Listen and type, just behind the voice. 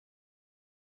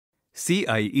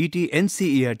CIET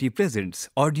NCERT presents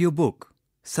audiobook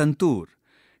Santur,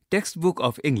 Textbook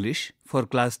of English for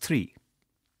Class 3.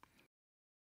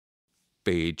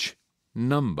 Page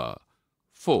number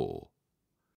 4.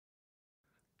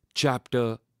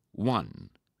 Chapter 1.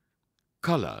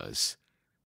 Colors.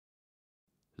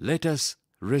 Let us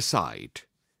recite.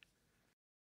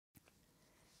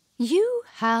 You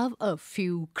have a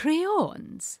few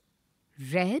crayons,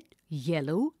 red,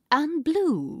 yellow and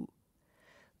blue,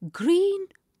 green,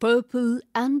 purple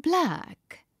and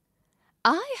black.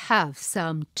 I have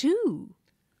some too.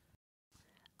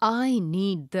 I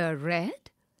need the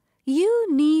red, you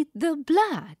need the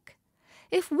black.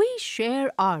 If we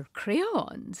share our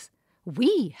crayons,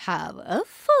 we have a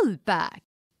full pack.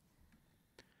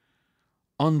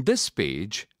 On this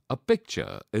page, a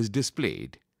picture is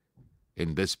displayed.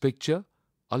 In this picture,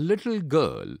 a little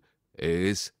girl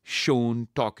is shown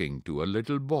talking to a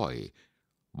little boy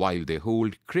while they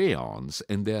hold crayons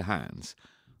in their hands.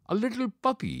 A little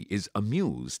puppy is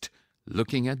amused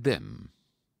looking at them.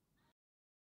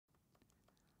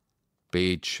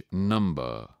 Page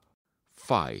number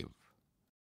 5.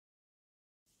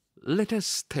 Let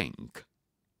us think.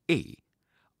 A.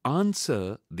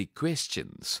 Answer the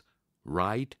questions.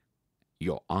 Write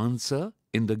your answer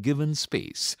in the given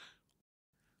space.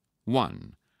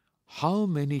 1. How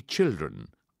many children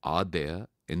are there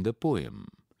in the poem?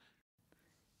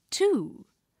 2.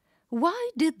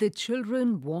 Why did the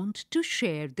children want to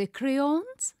share their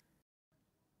crayons?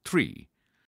 3.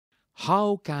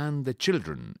 How can the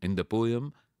children in the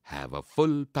poem have a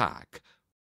full pack?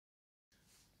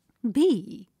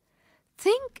 B.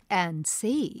 Think and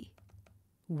say.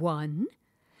 1.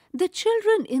 The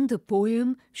children in the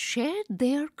poem shared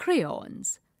their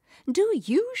crayons. Do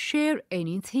you share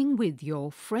anything with your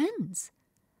friends?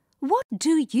 What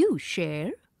do you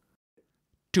share?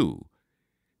 2.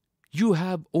 You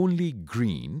have only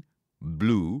green,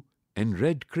 blue and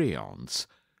red crayons.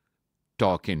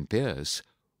 Talk in pairs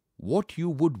what you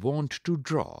would want to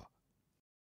draw.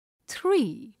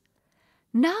 3.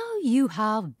 Now you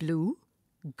have blue,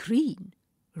 green,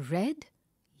 red,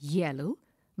 yellow,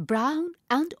 brown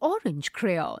and orange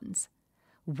crayons.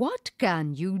 What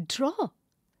can you draw?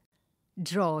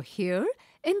 Draw here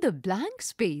in the blank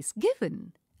space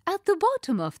given at the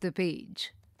bottom of the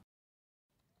page.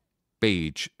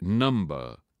 Page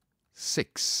number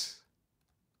 6.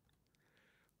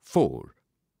 4.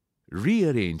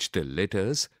 Rearrange the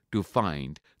letters to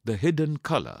find the hidden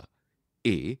color.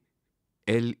 A.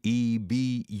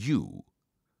 L-E-B-U.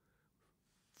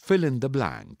 Fill in the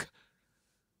blank.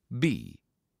 B.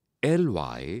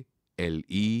 L-Y-L-E-W-O.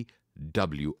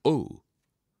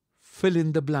 Fill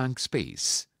in the blank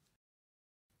space.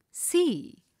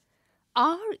 C.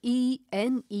 R-E-N-E-G.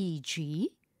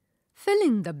 Fill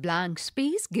in the blank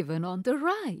space given on the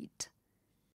right.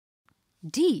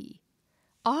 D.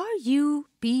 R-U-P-P-E-L.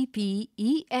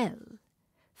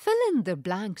 Fill in the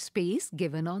blank space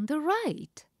given on the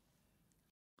right.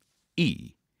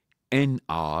 E.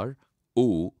 N-R-O-B-W.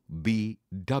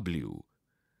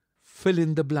 Fill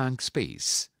in the blank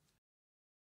space.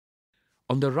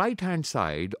 On the right-hand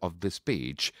side of this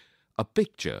page, a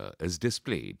picture is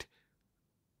displayed.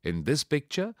 In this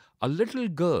picture, a little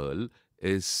girl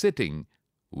is sitting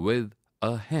with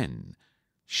a hen.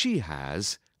 She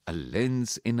has a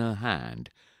lens in her hand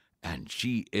and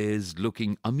she is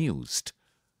looking amused.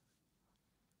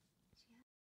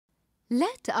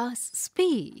 Let us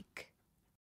speak.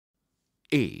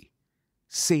 A.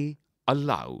 Say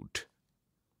aloud.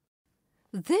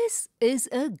 This is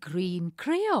a green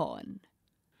crayon.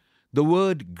 The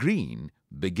word green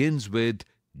begins with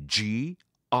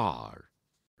G-R.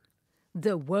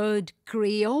 The word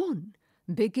crayon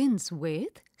begins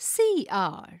with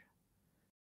C-R.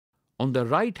 On the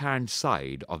right-hand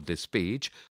side of this page,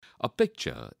 a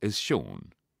picture is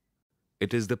shown.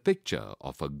 It is the picture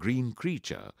of a green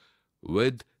creature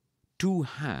with two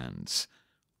hands.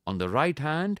 On the right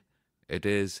hand, it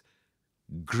is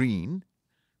green,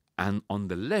 and on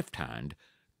the left hand,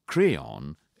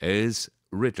 crayon is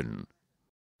written.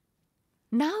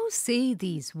 Now say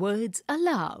these words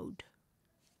aloud.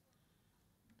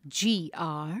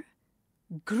 G-R,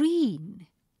 green,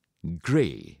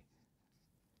 Gray,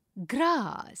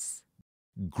 grass,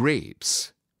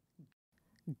 grapes,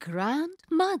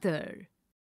 grandmother,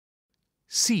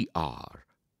 C-R,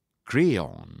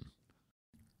 crayon,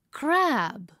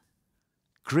 crab,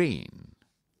 crane,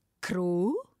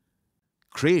 crow,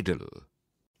 cradle,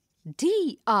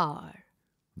 D-R,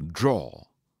 draw,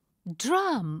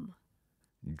 drum,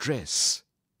 dress,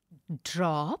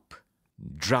 drop,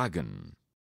 dragon,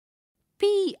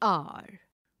 P-R,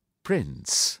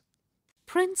 prince,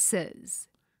 princess,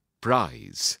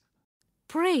 prize,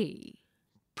 pray,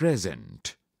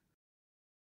 present.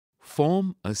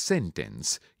 Form a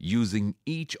sentence using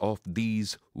each of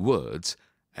these words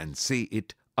and say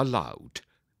it aloud.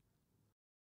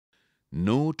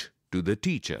 Note to the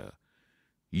teacher: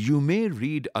 you may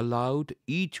read aloud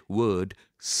each word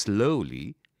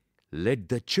slowly. Let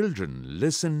the children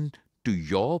listen to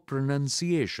your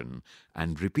pronunciation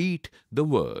and repeat the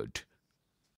word.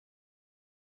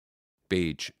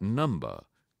 Page number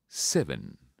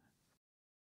 7.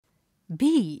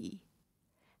 B.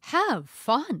 Have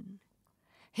fun.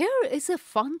 Here is a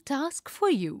fun task for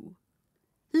you.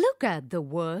 Look at the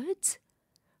words.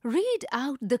 Read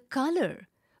out the color,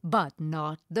 but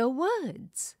not the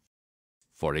words.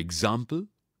 For example,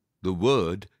 the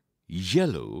word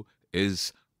yellow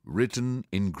is written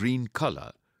in green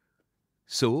color.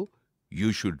 So,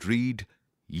 you should read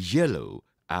yellow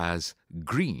as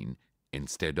green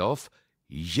instead of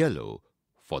yellow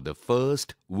for the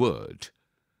first word.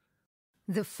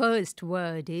 The first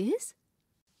word is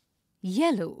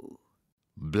yellow,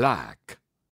 Black,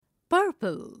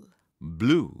 purple,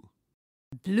 blue,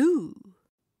 blue,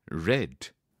 red,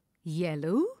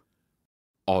 yellow,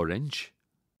 orange,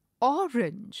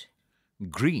 orange,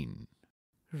 green,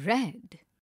 red.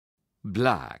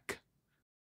 black.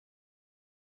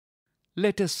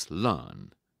 Let us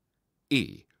learn.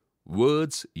 A.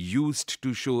 Words used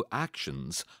to show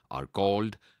actions are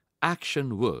called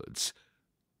action words.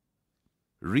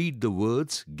 Read the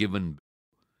words given.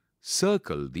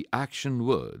 Circle the action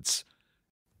words.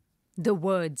 The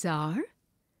words are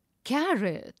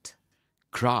carrot,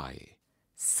 Cry,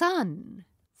 sun,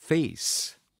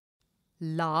 face,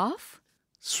 laugh,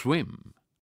 swim,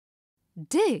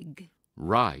 dig,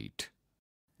 write,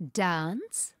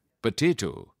 dance,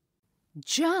 potato,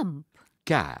 jump,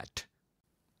 cat,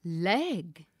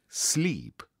 leg,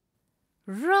 sleep,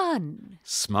 run,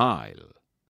 smile,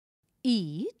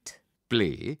 eat,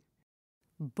 play,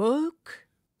 book.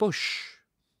 push.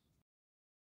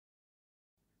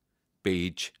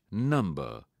 Page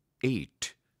number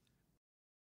 8.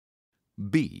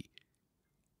 B.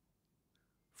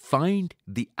 Find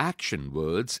the action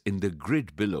words in the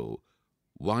grid below.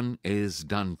 One is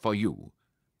done for you,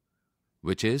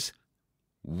 which is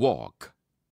walk,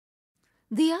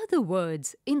 The other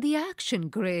words in the action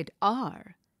grid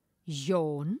are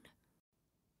yawn,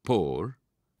 pour,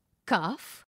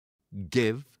 cuff,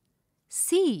 give,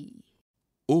 see,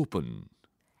 open.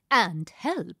 and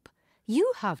help.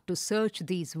 You have to search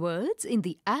these words in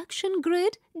the action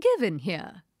grid given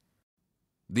here.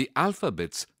 The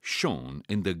alphabets shown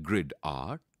in the grid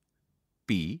are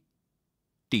P,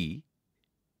 T,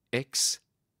 X,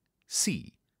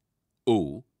 C,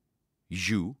 O,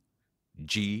 U,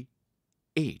 G,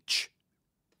 H.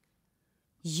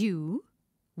 U,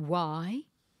 Y,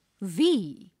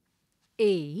 V,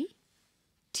 A,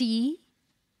 T,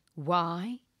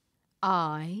 Y,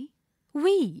 I,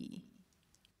 V.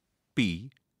 P,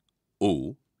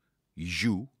 O,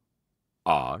 U,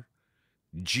 R,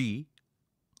 G,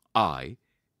 I,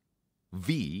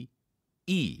 V,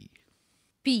 E.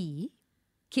 P,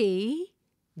 K,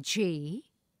 J,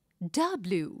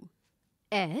 W,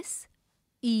 S,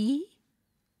 E,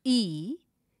 E,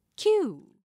 Q.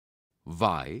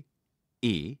 Y,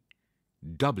 A,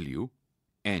 W,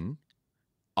 N,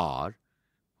 R,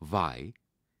 Y,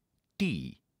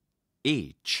 T,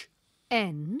 H.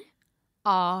 N,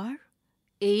 R,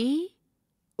 A,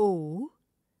 O,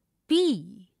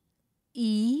 P,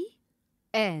 E,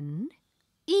 N,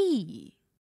 E.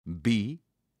 B,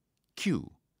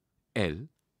 Q, L,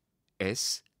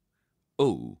 S,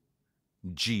 O,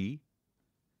 G,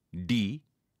 D,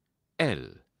 L.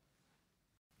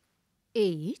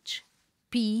 H,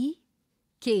 P,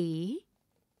 K,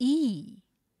 E,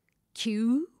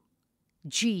 Q,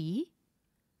 G,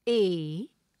 A,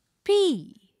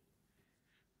 P.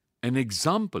 An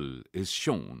example is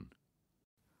shown.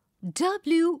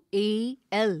 W, A,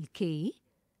 L, K.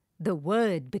 The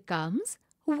word becomes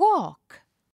walk.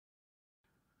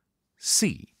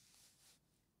 C.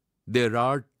 There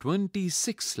are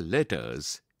 26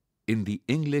 letters in the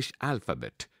English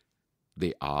alphabet.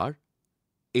 They are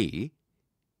A,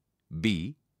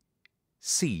 B,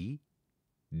 C,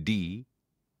 D,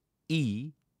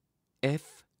 E,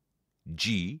 F,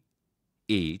 G,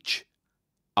 H,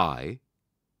 I,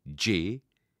 J,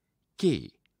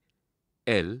 K,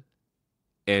 L,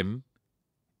 M,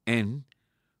 N,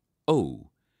 O,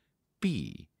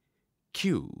 P,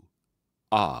 Q,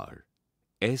 R,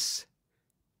 S,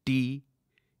 T,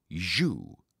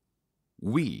 U,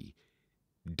 V,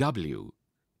 W,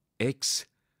 X,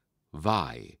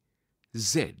 Y,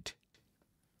 Z.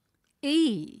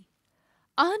 A.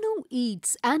 Anu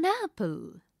eats an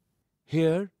apple.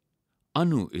 Here,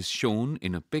 Anu is shown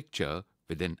in a picture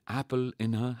with an apple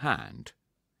in her hand.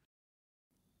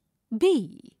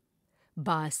 B.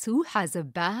 Basu has a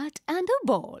bat and a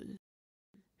ball.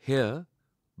 Here,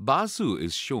 Basu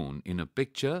is shown in a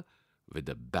picture with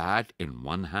a bat in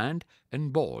one hand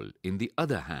and ball in the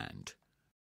other hand.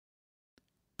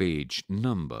 Page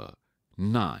number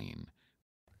 9.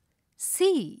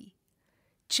 C.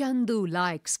 Chandu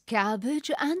likes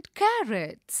cabbage and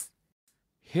carrots.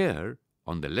 Here,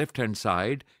 on the left-hand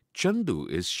side, Chandu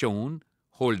is shown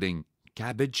holding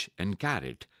cabbage and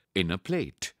carrot in a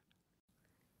plate.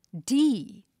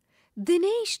 D.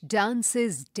 Dinesh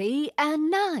dances day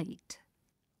and night.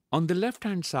 On the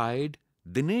left-hand side,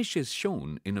 Dinesh is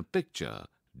shown in a picture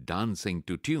dancing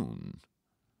to tune.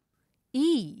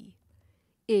 E.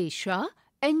 Aisha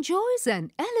enjoys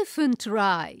an elephant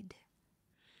ride.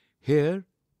 Here,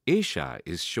 Aisha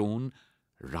is shown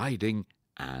riding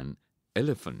an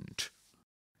elephant.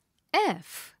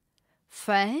 F.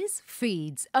 Faiz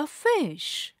feeds a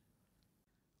fish.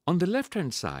 On the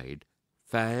left-hand side,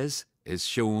 Faiz is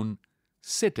shown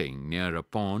sitting near a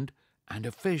pond and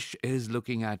a fish is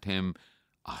looking at him,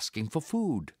 asking for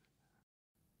food.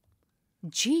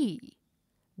 G.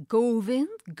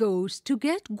 Govind goes to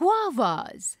get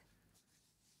guavas.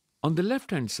 On the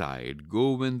left-hand side,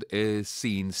 Govind is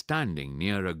seen standing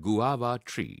near a guava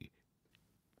tree.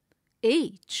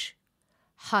 H.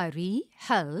 Hari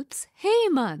helps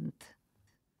Hemant.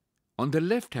 On the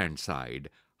left-hand side,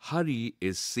 Hari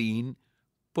is seen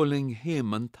pulling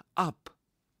Hemant up.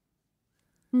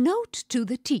 Note to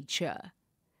the teacher.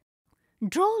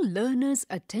 Draw learners'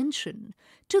 attention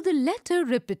to the letter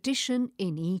repetition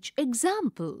in each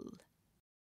example.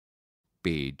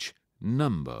 Page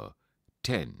number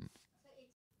 10.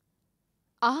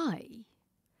 I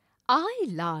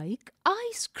like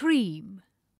ice cream.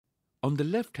 On the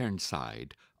left-hand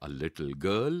side, a little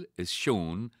girl is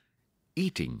shown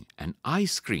eating an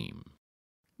ice cream.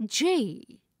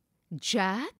 J.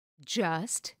 Jack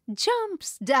just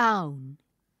jumps down.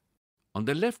 On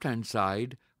the left-hand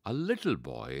side, a little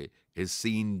boy is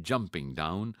seen jumping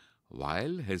down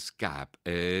while his cap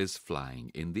is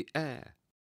flying in the air.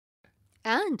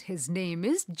 And his name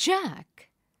is Jack.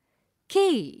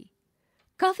 K.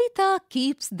 Kavita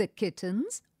keeps the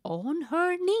kittens on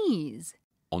her knees.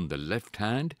 On the left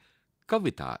hand,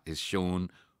 Kavita is shown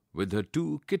with her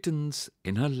 2 kittens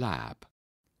in her lap.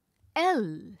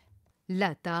 L.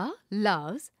 Lata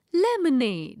loves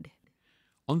lemonade.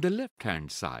 On the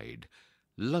left-hand side,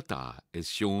 Lata is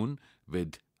shown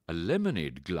with a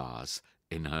lemonade glass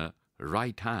in her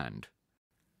right hand.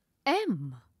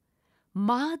 M.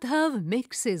 Madhav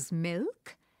mixes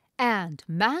milk and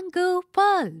mango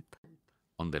pulp.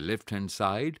 On the left-hand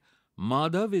side,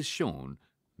 Madhav is shown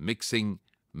mixing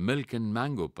milk and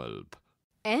mango pulp.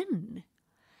 N.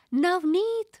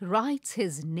 Navneet writes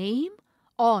his name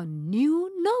on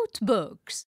new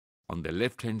notebooks. On the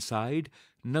left-hand side,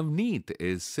 Navneet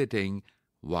is sitting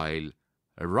while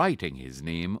writing his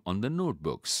name on the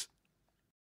notebooks.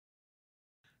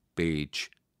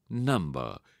 Page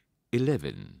number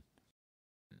 11.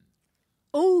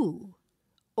 O.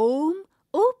 Om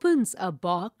opens a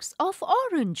box of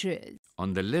oranges.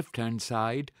 On the left-hand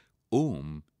side,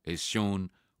 Om is shown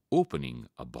opening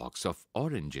a box of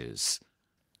oranges.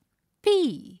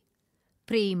 P.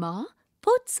 Prema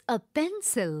puts a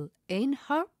pencil in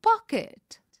her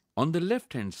pocket. On the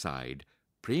left-hand side,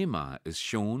 Prema is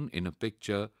shown in a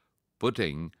picture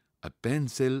putting a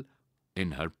pencil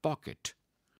in her pocket.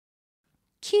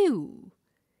 Q.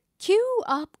 Queue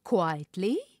up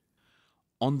quietly.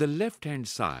 On the left-hand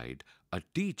side, a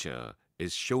teacher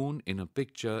is shown in a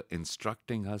picture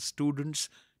instructing her students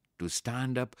to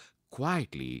stand up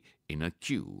quietly in a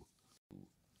queue.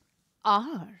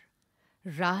 R.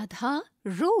 Radha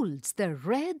rolls the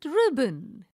red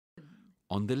ribbon.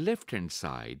 On the left-hand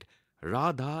side,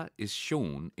 Radha is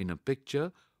shown in a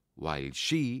picture while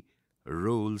she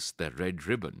rolls the red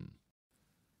ribbon.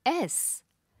 S.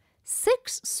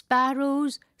 6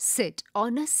 sparrows sit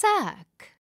on a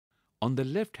sack. On the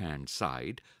left-hand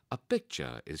side, a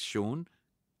picture is shown.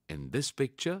 In this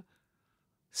picture,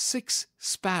 6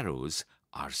 sparrows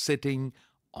are sitting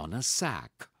on a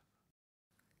sack.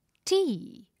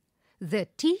 T. The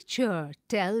teacher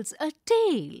tells a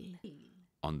tale.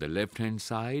 On the left-hand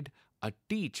side, a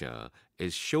teacher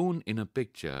is shown in a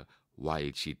picture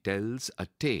while she tells a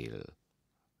tale.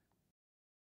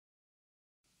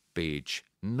 Page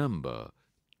number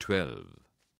 12.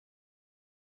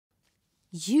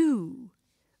 U.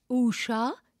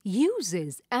 Usha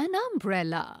uses an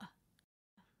umbrella.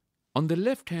 On the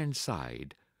left-hand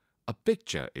side, a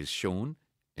picture is shown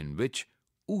in which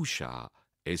Usha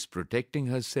is protecting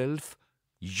herself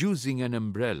using an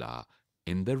umbrella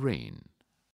in the rain.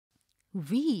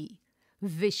 V.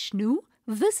 Vishnu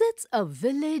visits a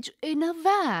village in a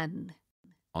van.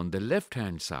 On the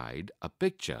left-hand side, a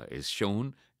picture is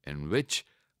shown in which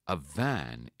a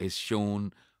van is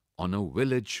shown on a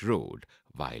village road,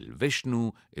 while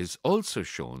Vishnu is also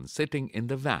shown sitting in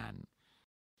the van.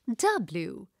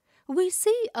 W. We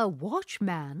see a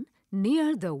watchman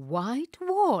near the white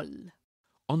wall.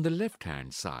 On the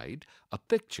left-hand side, a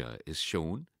picture is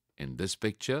shown. In this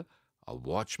picture, a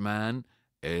watchman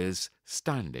is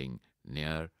standing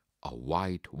near a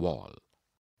white wall.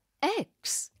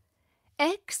 X.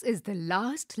 X is the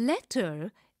last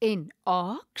letter in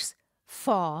ox,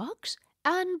 fox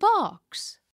and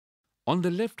box. On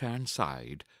the left-hand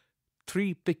side,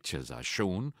 3 pictures are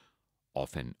shown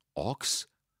of an ox,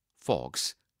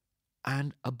 fox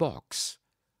and a box.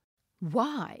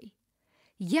 Y.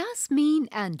 Yasmin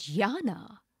and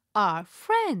Yana are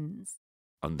friends.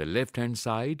 On the left-hand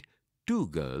side, 2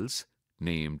 girls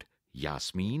named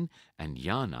Yasmin and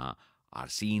Yana are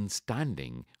seen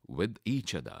standing with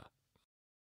each other.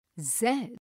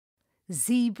 Z.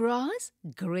 Zebras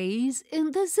graze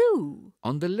in the zoo.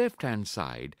 On the left-hand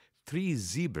side, 3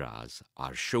 zebras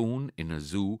are shown in a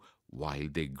zoo while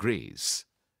they graze.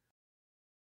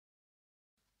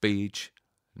 Page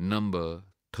number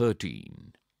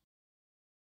 13.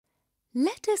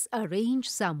 Let us arrange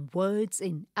some words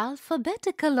in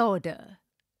alphabetical order.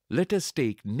 Let us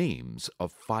take names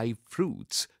of 5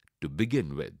 fruits to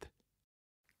begin with.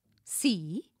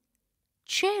 C.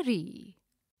 Cherry.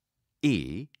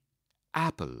 A.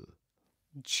 Apple.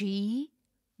 G.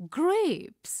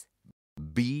 Grapes.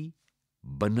 B.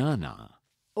 Banana.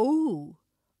 O.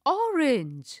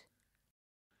 Orange.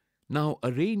 Now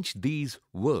arrange these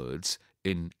words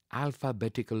in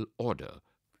alphabetical order.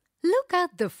 Look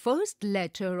at the first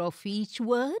letter of each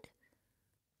word.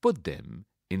 Put them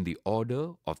in the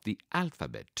order of the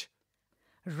alphabet.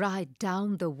 Write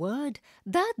down the word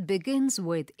that begins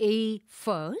with A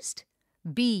first,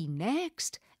 B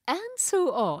next, and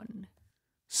so on.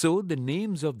 So the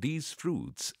names of these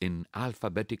fruits in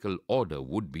alphabetical order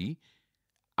would be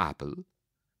apple,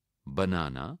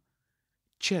 banana,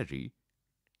 cherry,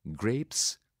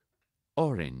 grapes,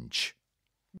 orange.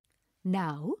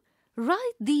 Now,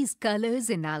 write these colors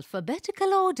in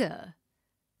alphabetical order.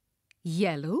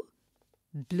 Yellow,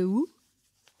 blue,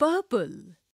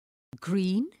 purple,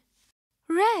 green,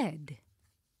 red.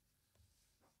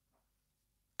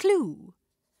 Clue.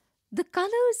 The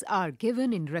colors are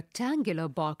given in rectangular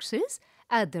boxes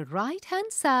at the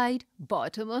right-hand side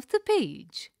bottom of the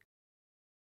page.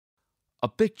 A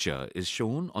picture is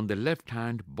shown on the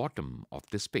left-hand bottom of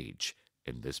this page.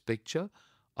 In this picture,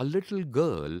 a little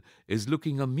girl is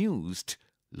looking amused,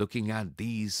 looking at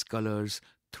these colors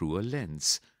through a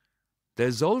lens.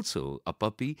 There's also a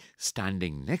puppy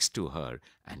standing next to her,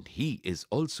 and he is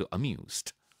also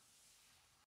amused.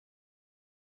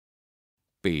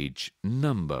 Page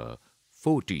number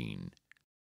 14.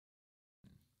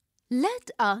 Let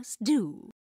us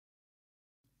do.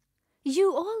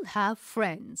 You all have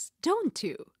friends, don't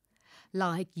you?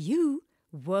 Like you,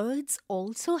 words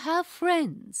also have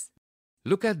friends.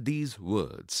 Look at these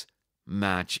words.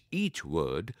 Match each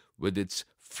word with its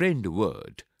friend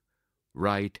word.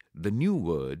 Write the new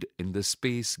word in the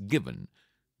space given.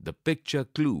 The picture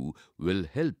clue will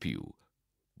help you.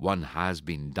 One has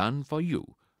been done for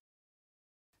you.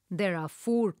 There are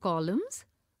 4 columns: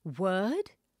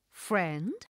 word,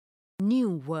 friend, new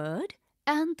word,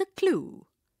 and the clue.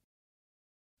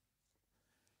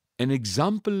 An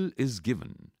example is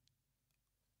given.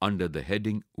 Under the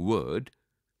heading Word,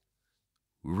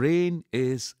 rain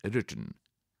is written,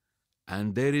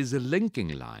 and there is a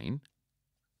linking line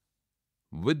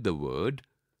with the word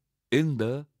in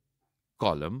the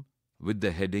column with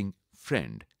the heading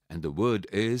Friend, and the word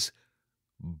is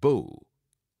bow.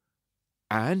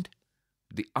 And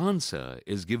the answer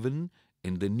is given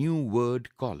in the new word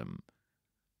column.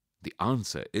 The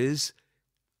answer is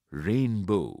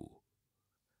rainbow.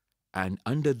 And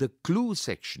under the clue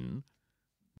section,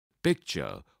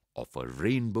 picture of a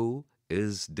rainbow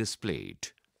is displayed.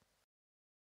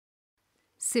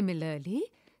 Similarly,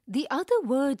 the other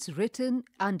words written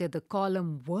under the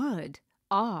column Word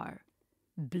are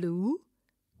blue,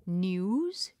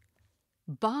 news,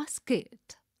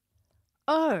 basket,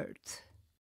 earth.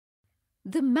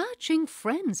 The matching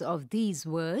friends of these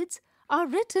words are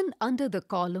written under the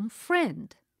column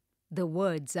Friend. The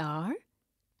words are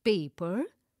paper,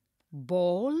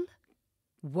 ball,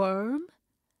 worm,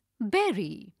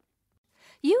 berry.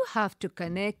 You have to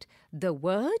connect the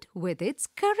word with its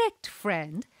correct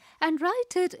friend and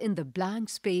write it in the blank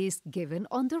space given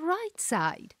on the right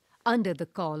side, under the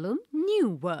column New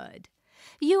Word.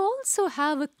 You also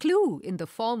have a clue in the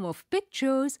form of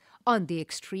pictures on the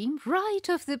extreme right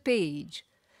of the page.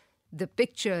 The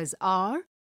pictures are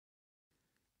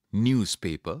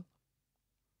newspaper,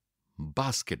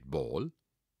 basketball,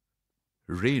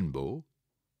 rainbow,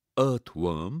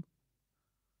 earthworm,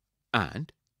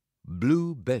 and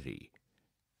blueberry.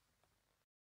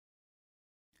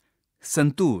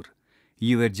 Santur,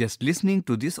 you were just listening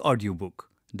to this audiobook,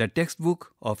 the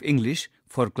textbook of English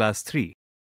for Class 3.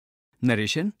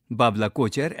 Narration, Babla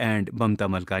Kochar and Mamta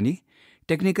Malkani.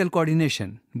 Technical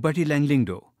coordination, Bati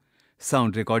Langlingdo.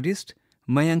 Sound recordist,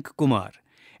 Mayank Kumar.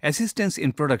 Assistance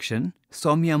in production,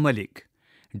 Soumya Malik.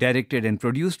 Directed and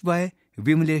produced by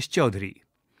Vimlesh Chaudhary.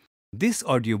 This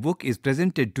audiobook is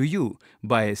presented to you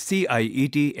by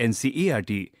CIET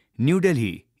NCERT, New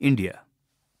Delhi, India.